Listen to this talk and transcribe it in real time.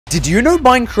Did you know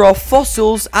Minecraft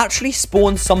fossils actually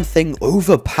spawn something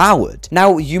overpowered?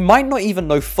 Now, you might not even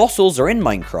know fossils are in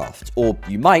Minecraft, or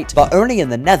you might, but only in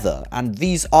the Nether, and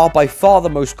these are by far the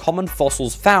most common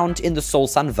fossils found in the Soul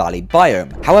Sand Valley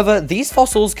biome. However, these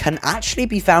fossils can actually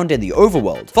be found in the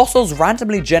overworld. Fossils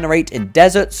randomly generate in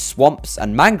deserts, swamps,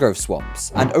 and mangrove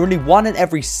swamps, and only 1 in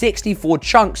every 64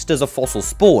 chunks does a fossil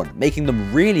spawn, making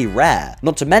them really rare.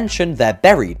 Not to mention, they're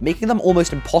buried, making them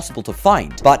almost impossible to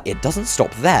find. But it doesn't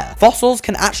stop there. Fossils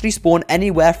can actually spawn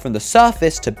anywhere from the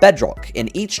surface to bedrock in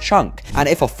each chunk, and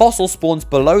if a fossil spawns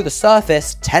below the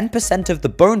surface, 10% of the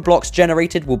bone blocks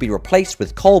generated will be replaced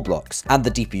with coal blocks, and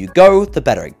the deeper you go, the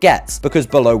better it gets, because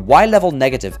below Y level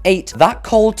 -8, that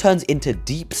coal turns into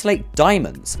deep slate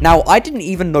diamonds. Now, I didn't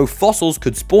even know fossils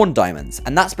could spawn diamonds,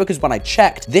 and that's because when I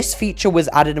checked, this feature was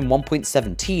added in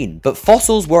 1.17, but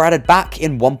fossils were added back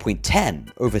in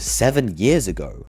 1.10, over 7 years ago.